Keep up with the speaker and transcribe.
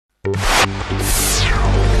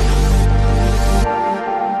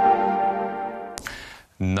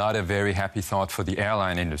Not a very happy thought for the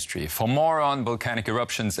airline industry. For more on volcanic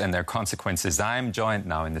eruptions and their consequences, I'm joined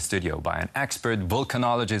now in the studio by an expert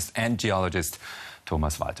volcanologist and geologist,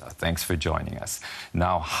 Thomas Walter. Thanks for joining us.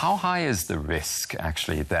 Now, how high is the risk,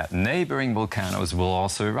 actually, that neighboring volcanoes will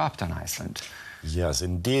also erupt on Iceland? Yes,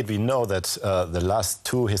 indeed. We know that the last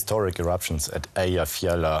two historic eruptions at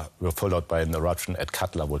Eyjafjalla were followed by an eruption at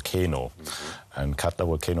Katla volcano. And Katla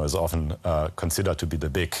volcano is often considered to be the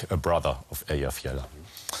big brother of Eyjafjalla.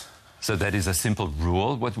 So that is a simple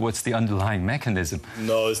rule? What's the underlying mechanism?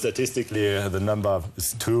 No, statistically the number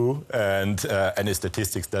is 2, and any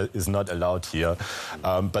statistics that is not allowed here.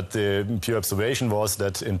 But the pure observation was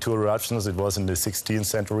that in 2 eruptions, it was in the 16th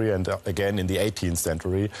century and again in the 18th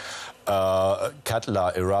century,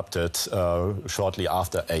 Katla erupted shortly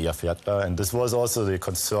after Eyjafjalla, and this was also the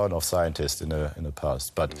concern of scientists in the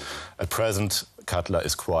past. But at present, Katla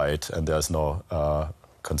is quiet, and there's no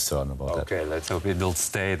concern about that. Okay, let's hope it'll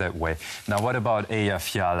stay that way. Now, what about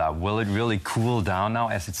Eyjafjalla? Will it really cool down now,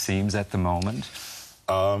 as it seems at the moment?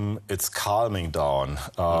 It's calming down.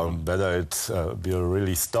 Whether it will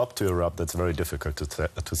really stop to erupt, that's very difficult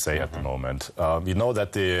to say at the moment. We know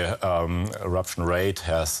that the eruption rate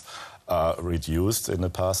has reduced in the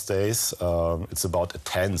past days. It's about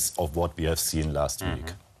 1/10 of what we have seen last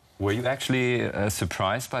week. Were you actually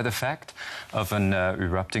surprised by the fact of an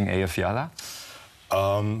erupting Eyjafjalla?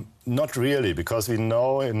 Not really, because we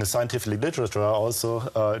know in the scientific literature also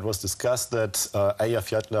it was discussed that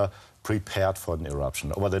Eyjafjalla prepared for an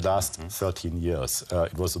eruption. Over the last 13 years,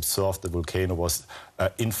 it was observed the volcano was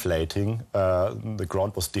inflating, the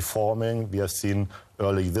ground was deforming. We have seen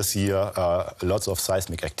early this year lots of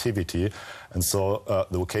seismic activity, and so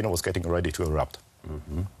the volcano was getting ready to erupt.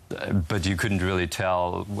 But you couldn't really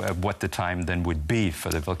tell what the time then would be for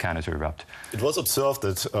the volcano to erupt. It was observed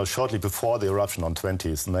that shortly before the eruption on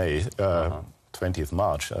 20th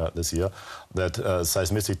March this year, that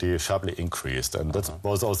seismicity sharply increased. And that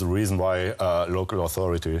was also the reason why local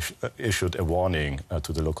authorities issued a warning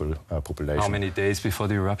to the local population. How many days before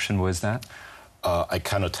the eruption was that? I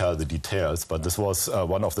cannot tell the details, but this was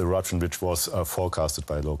one of the eruptions which was forecasted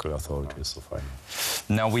by local authorities so far.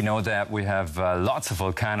 Now, we know that we have lots of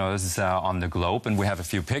volcanoes on the globe, and we have a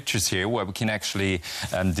few pictures here where we can actually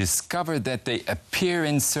discover that they appear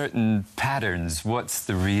in certain patterns. What's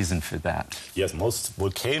the reason for that? Yes, most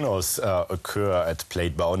volcanoes occur at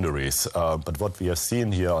plate boundaries, but what we have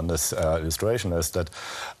seen here on this illustration is that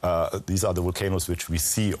these are the volcanoes which we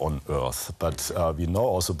see on Earth. But we know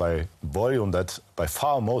also by volume that by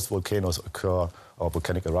far most volcanoes occur, or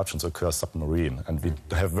volcanic eruptions occur submarine, and we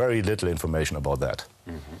have very little information about that.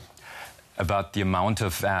 About the amount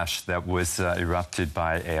of ash that was erupted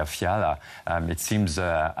by Eyjafjalla, it seems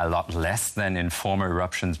a lot less than in former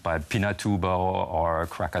eruptions by Pinatubo or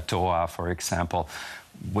Krakatoa, for example.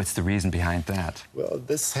 What's the reason behind that? Well,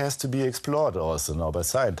 this has to be explored also now by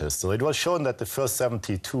scientists. So it was shown that the first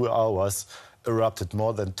 72 hours erupted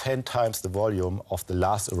more than 10 times the volume of the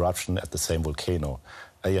last eruption at the same volcano.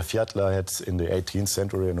 Eyjafjalla had in the 18th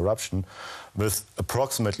century an eruption with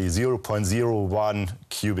approximately 0.01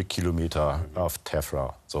 cubic kilometer of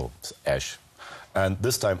tephra, so ash. And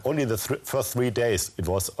this time, only the first 3 days, it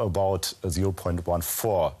was about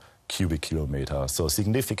 0.14 cubic kilometer, so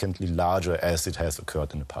significantly larger as it has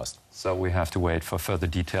occurred in the past. So we have to wait for further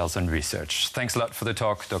details and research. Thanks a lot for the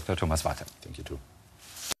talk, Dr. Thomas Walter. Thank you too.